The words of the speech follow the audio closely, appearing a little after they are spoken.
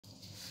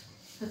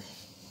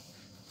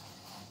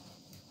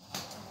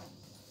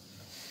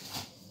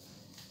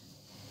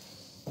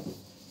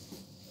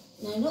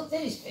No, not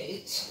those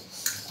boots.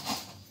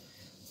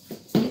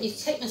 You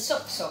take my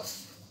socks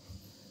off.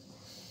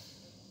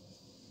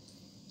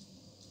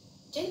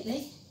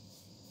 Gently.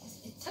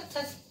 Tug,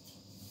 tug.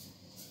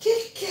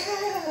 Good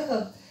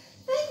girl.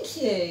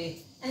 Thank you.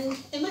 And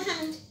in my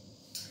hand.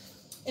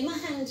 In my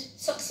hand.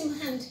 Socks in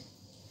my hand.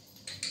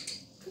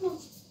 Come on.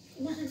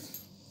 In my hand.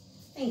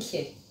 Thank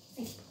you.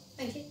 Thank you.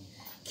 Thank you.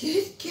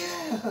 Good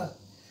girl.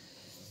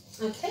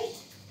 Okay.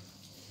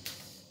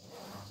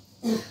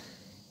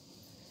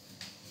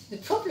 The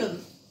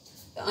problem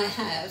that I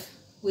have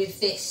with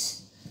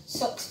this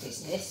socks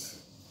business,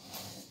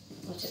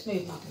 I'll just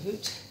move my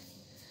boot.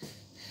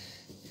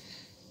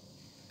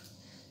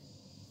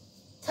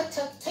 Tug,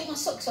 tug, take my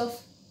socks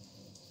off.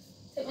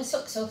 Take my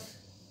socks off.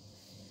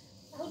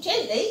 Oh,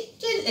 gently,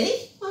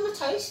 gently, on my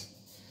toes.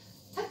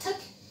 Tug, tug.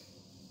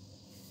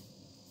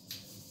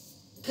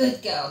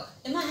 Good girl.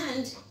 In my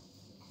hand.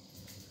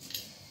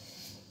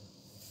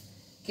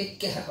 Good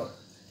girl.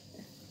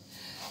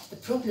 The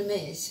problem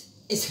is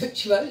that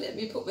she won't let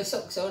me put my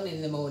socks on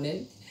in the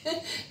morning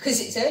because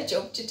it's her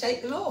job to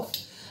take them off.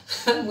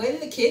 And when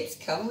the kids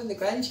come, when the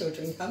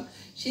grandchildren come,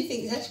 she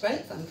thinks that's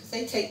great fun because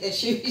they take their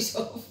shoes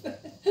off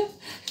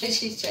and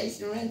she's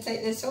chasing around to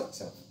take their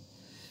socks off.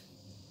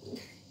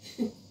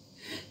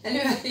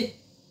 Anyway,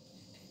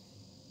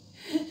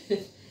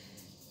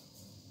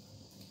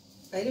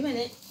 wait a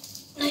minute.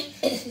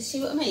 See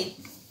what I mean?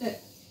 Look.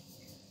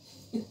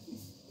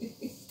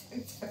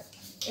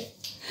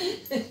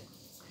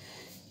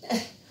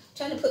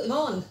 Trying to put them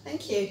on.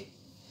 Thank you.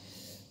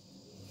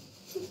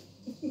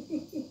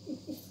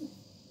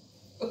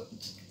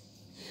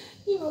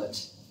 You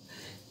watch.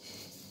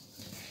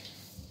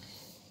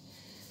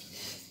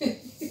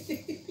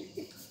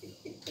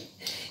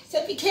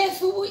 So be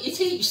careful what you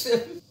teach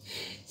them.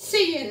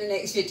 See you in the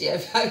next video,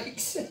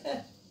 folks.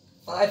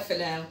 Bye for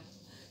now.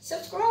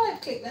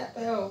 Subscribe, click that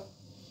bell.